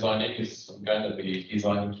we are designing is some kind of a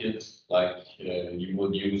design kit, like you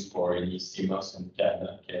would use for any CMOS and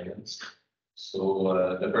cabinets.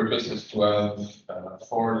 So the purpose is to have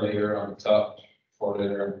 4 layers on top, 4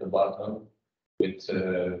 layers on the bottom, with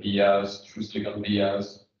vias, true silicon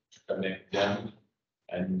vias to connect them.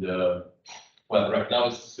 And well, right now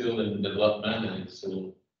it's still in development and it's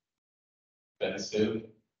still expensive,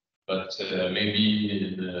 but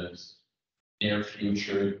maybe in near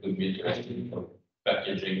future, it could be interesting for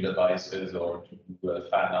packaging devices or to do a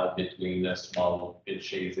fan out between a small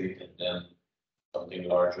pitch ASIC and then something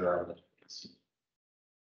larger on the PC.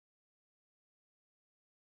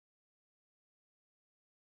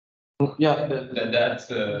 Yeah, That's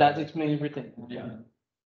that explains everything. yeah.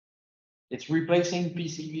 It's replacing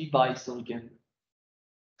PCB by silicon.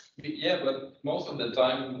 Yeah, but most of the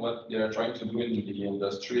time, what they are trying to do in the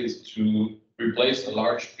industry is to replace a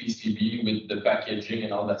large PCB with the packaging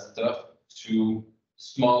and all that stuff to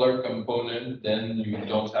smaller component. Then you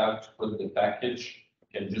don't have to put the package. You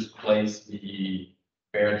can just place the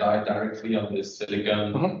bare die directly on the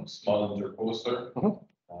silicon small interposer.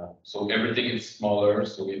 So everything is smaller.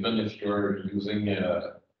 So even if you're using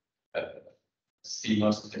a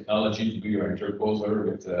CMOS technology to do your interposer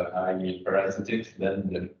with high parasitic, then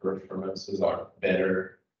the performances are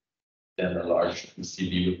better than a large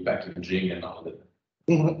PCB with packaging and all that.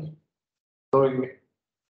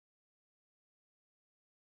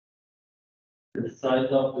 The size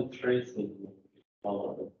of the trace is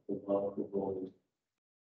smaller, the volume.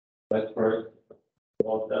 But for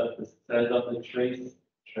about that, the size of the trace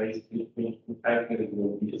between the package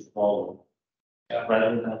will be smaller.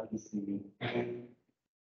 Rather than that PCB.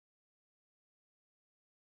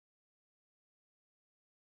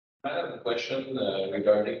 I have a question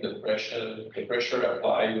regarding the pressure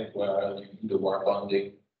applied while you do the wire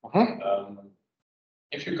bonding.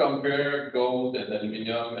 If you compare gold and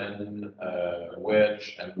aluminum and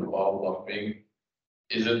wedge and ball bonding,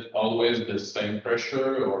 is it always the same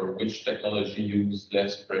pressure, or which technology use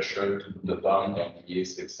less pressure to do the bond on the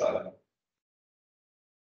ASIC side?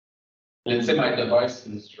 Let's say my device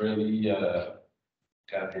is really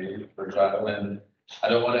fragile and I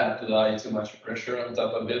don't want to apply too much pressure on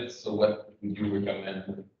top of it. So what would you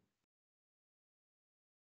recommend?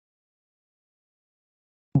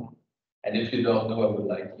 And if you don't know, I would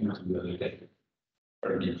like you to look at it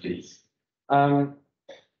for me, please. On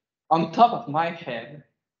top of my head,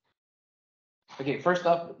 okay, first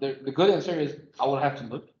off, the good answer is I will have to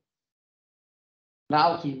look.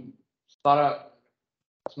 Now to start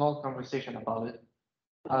a small conversation about it.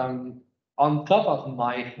 On top of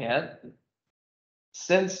my head,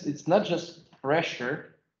 since it's not just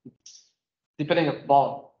pressure, it's depending on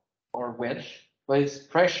ball or wedge, but it's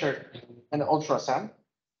pressure and ultrasound.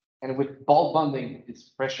 And with ball bonding, it's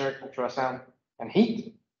pressure, ultrasound, and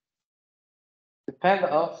heat. Depend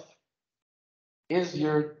of is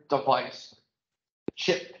your device, the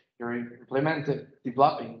chip you're implemented,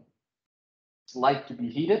 developing, it's like to be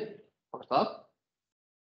heated or up,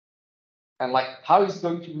 and like how is it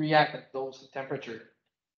going to react at those temperature?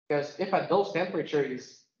 Because if at those temperature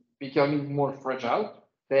is becoming more fragile,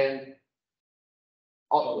 then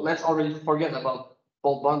let's already forget about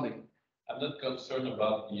ball bonding. I'm not concerned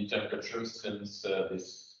about the temperature since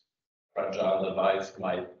this fragile device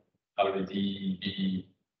might already be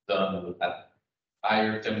done at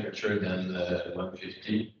higher temperature than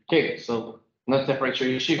 150. Okay, so not temperature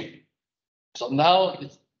issue. So now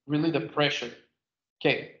it's really the pressure.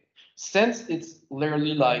 Okay, since it's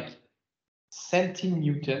literally like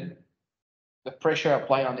centinewton, the pressure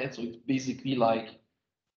applied on it, so it's basically like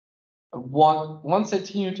one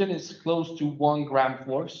centinewton is close to 1 gram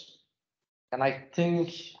force. And I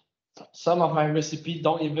think some of my recipes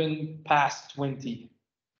don't even pass 20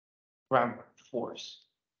 gram force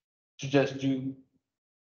to just do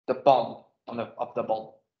the bond of the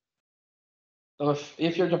ball. So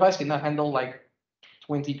if your device cannot handle like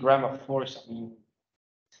 20 gram of force, I mean.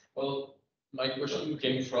 Well, my question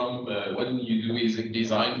came from when you do ASIC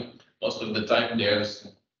design, most of the time there's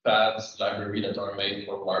pads library that are made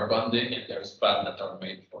for wire bonding and there's pads that are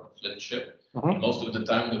made for flip chip. Most of the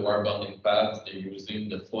time, the wire bonding pads, they're using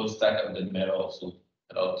the full stack of the metal, so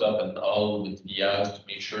on top and all with vias to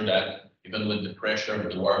make sure that even with the pressure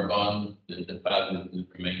of the wire bond, the pad will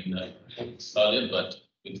remain solid. But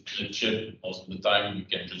with flip chip, most of the time you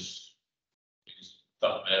can just use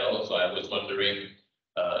tough metal. So I was wondering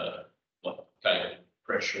what kind of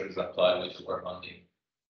pressure is applied with the wire bonding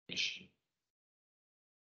machine.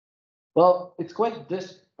 Well, it's quite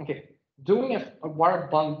this. Okay, doing a wire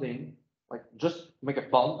bonding. Like just make a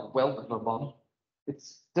bond, a weld of a bond,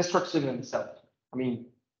 it's destructive in itself. I mean,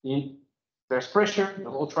 there's pressure, the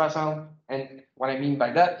ultrasound, and what I mean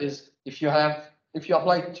by that is if you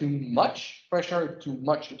apply too much pressure, too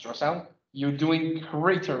much ultrasound, you're doing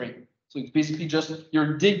cratering. So it's basically just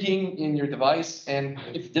you're digging in your device, and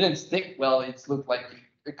if it didn't stick, well, it's looked like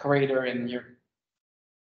a crater in your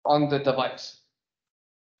on the device.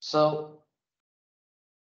 So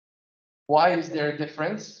why is there a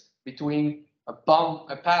difference between a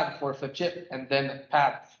pad for flip chip and then a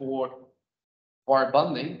pad for wire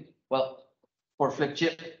bonding, well, for flip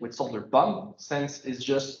chip with solder bond, since it's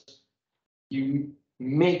just you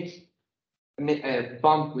make a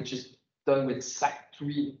bond which is done with SAC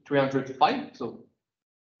 305, so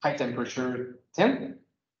high temperature tin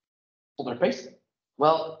solder paste.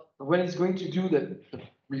 Well, when it's going to do the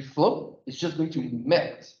reflow, it's just going to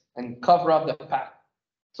melt and cover up the pad.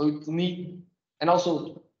 So it need, and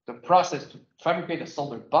also the process to fabricate a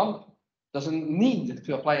solder bond doesn't need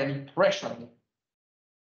to apply any pressure on it.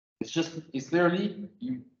 It's literally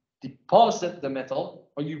you deposit the metal,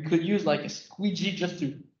 or you could use like a squeegee just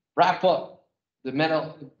to wrap up the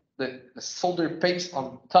metal, the solder paste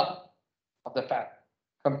on top of the pad,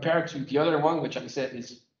 compared to the other one, which I said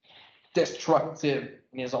is destructive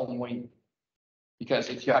in his own way. Because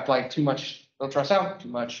if you apply too much ultrasound, too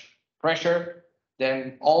much pressure,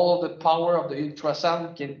 then all the power of the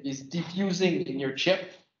ultrasound is diffusing in your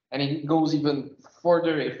chip, and it goes even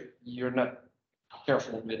further if you're not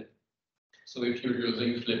careful with it. So if you're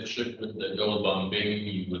using flip chip with the gold bonding,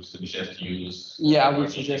 you would suggest to use. Yeah, I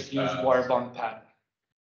would suggest use wire bond pad.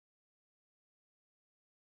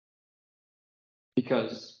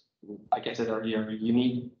 Because, like I said earlier, you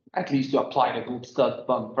need at least to apply the gold stud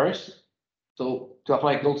bond first. So to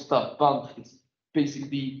apply gold stud bond, it's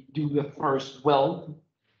basically do the first weld,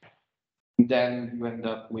 then you end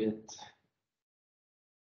up with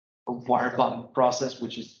a wire bond process,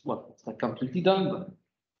 which is it's not completely done, but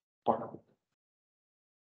part of it.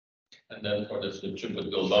 And then for the flip chip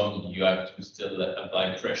with gold bond, you have to still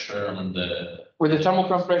apply pressure on the. With the thermal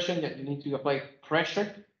compression, yeah, you need to apply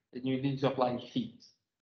pressure and you need to apply heat.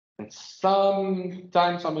 And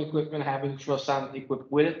sometimes some equipment have ultrasound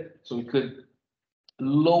equipped with it, so it could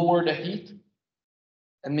lower the heat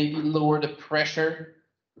and maybe lower the pressure.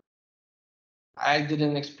 I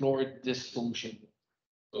didn't explore this solution.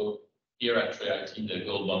 So here at TriIT, the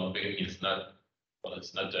gold bonding is not, well,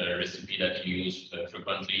 it's not a recipe that you use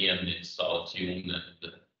frequently, and it's all tuned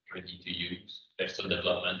and ready to use. There's still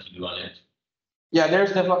development to do on it. Yeah, there's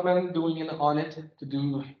development doing on it to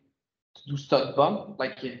do stud bump,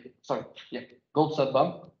 like gold stud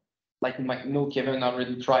bump. Like you might know, Kevin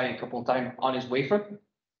already tried a couple of times on his wafer.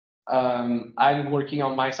 I'm working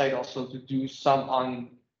on my side also to do some on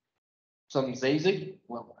some Zazig.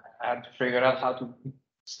 Well, I had to figure out how to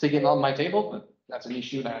stick it on my table, but that's an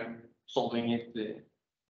issue that I'm solving it.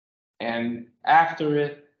 And after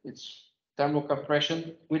it, it's thermal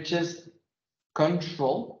compression, which is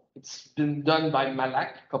control. It's been done by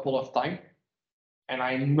Malak a couple of times, and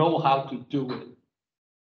I know how to do it.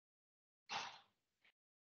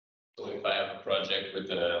 So if I have a project with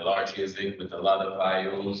a large ASIC with a lot of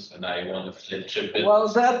IOs and I want to flip chip it. Well,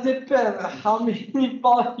 that depends how many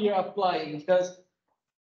volts you're applying, because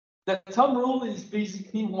the thumb rule is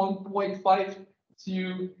basically 1.5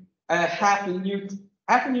 to half a newton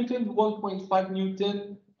to 1.5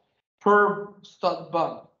 newton per stud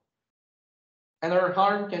bump. And our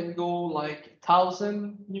arm can go like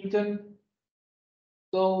 1,000 Newton.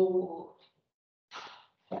 So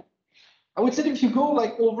I would say if you go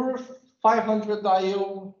like over 500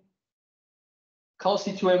 IO, call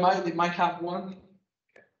C2MI, they might have one.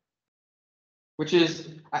 Which is,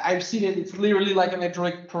 I've seen it, it's literally like an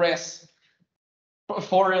hydraulic press.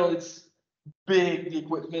 For real, it's big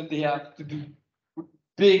equipment they have to do.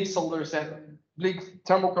 Big solder set, big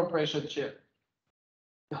thermal compression chip.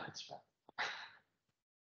 Oh, it's fun.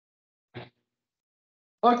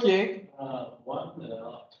 Okay.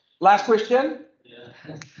 Last question. Yeah.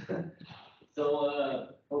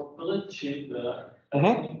 So, for fillet chip, I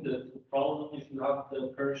Mhm. think the problem is you have the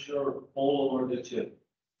pressure all over the chip.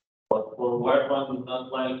 But for wire bond, it's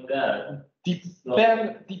not like that.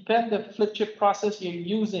 Depend the flip chip process you're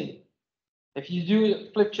using. If you do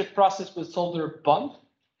a flip chip process with solder bond,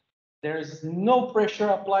 there is no pressure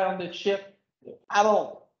applied on the chip at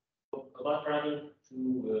all. But rather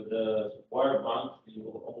to the wire bond,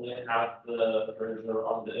 you only have the pressure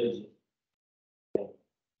on the edge.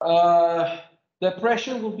 The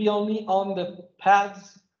pressure will be only on the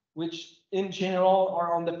pads, which in general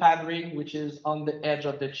are on the pad ring, which is on the edge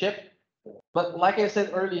of the chip. But like I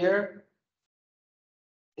said earlier,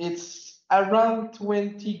 it's around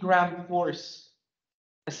 20 gram force.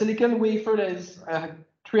 A silicon wafer that is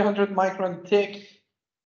 300 micron thick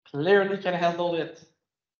clearly can handle it.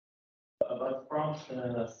 But from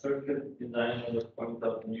circuit designer's point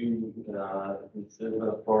of view,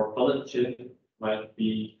 for fillet chip might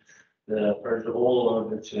be the pressure all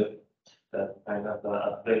over the chip that kind of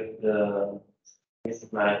affect the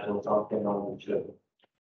mismatch or something on the chip.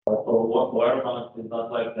 But for what wire bond is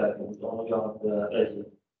not like that, it's only on the edge.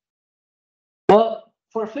 Well,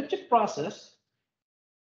 for a flip chip process,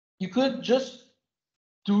 you could just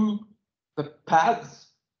do the pads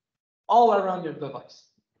all around your device.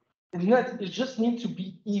 It just needs to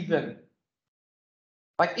be even.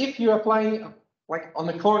 Like if you're applying like on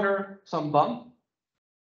the corner some bump,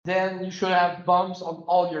 then you should have bumps on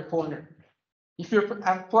all your corner. If you're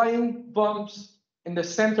applying bumps in the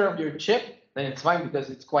center of your chip, then it's fine because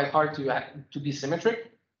it's quite hard to be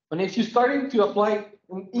symmetric. But if you're starting to apply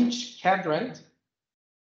in each quadrant,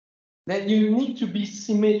 then you need to be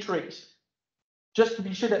symmetric, just to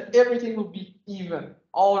be sure that everything will be even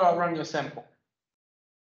all around your sample.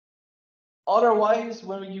 Otherwise,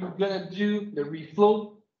 when you're gonna do the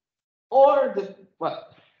reflow or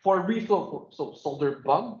for reflow, so solder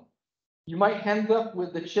bump, you might end up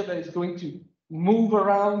with the chip that is going to move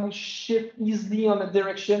around, shift easily on a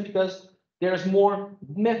direction because there's more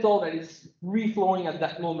metal that is reflowing at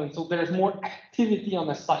that moment. So there's more activity on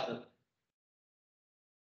the side.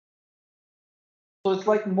 So it's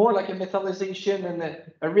like more like a metallization and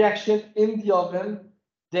a reaction in the oven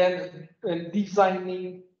than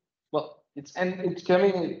designing. Well, it's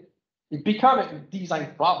becoming a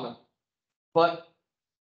design problem, but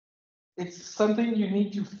it's something you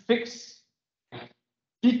need to fix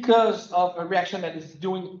because of a reaction that is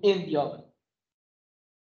doing in the oven.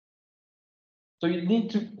 So you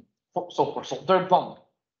need to, for solder bump,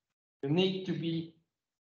 you need to be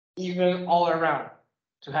even all around,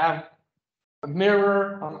 to have a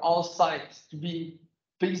mirror on all sides, to be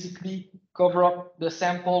basically cover up the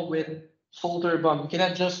sample with solder bump. You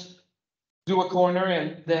cannot just do a corner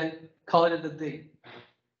and then call it a day.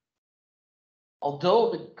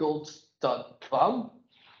 Although with gold stud bump,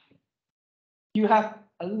 you have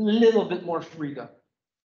a little bit more freedom.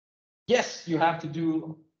 Yes, you have to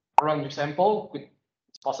do around your sample.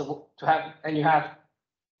 It's possible to have, and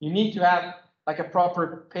you need to have like a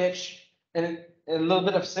proper pitch and a little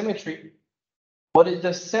bit of symmetry. But in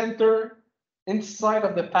the center, inside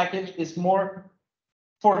of the package is more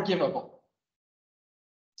forgivable.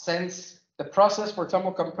 Since the process for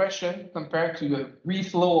thermocompression compared to a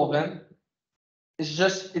reflow oven is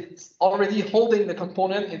it's already holding the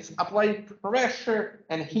component, it's applying pressure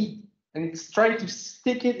and heat, and it's trying to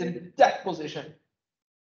stick it in that position.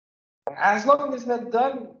 And as long as it's not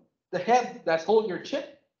done, the head that's holding your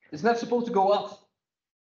chip is not supposed to go up.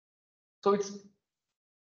 So it's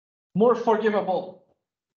more forgivable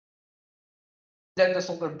than the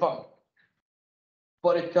solder bump.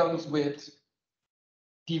 But it comes with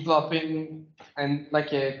developing, and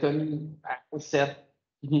like Tony said,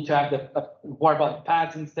 you need to have the wire bond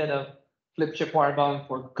pads instead of flip chip wire bond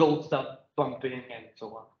for gold stuff bumping and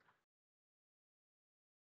so on.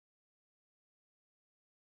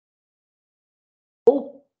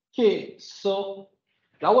 Okay, so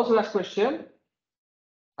that was the last question.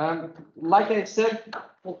 Like I said,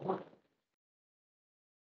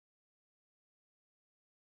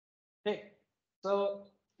 okay, so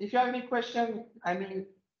if you have any question,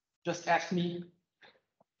 just ask me.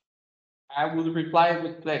 I will reply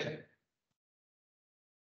with pleasure.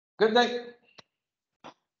 Good night.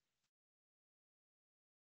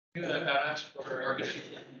 You have asked for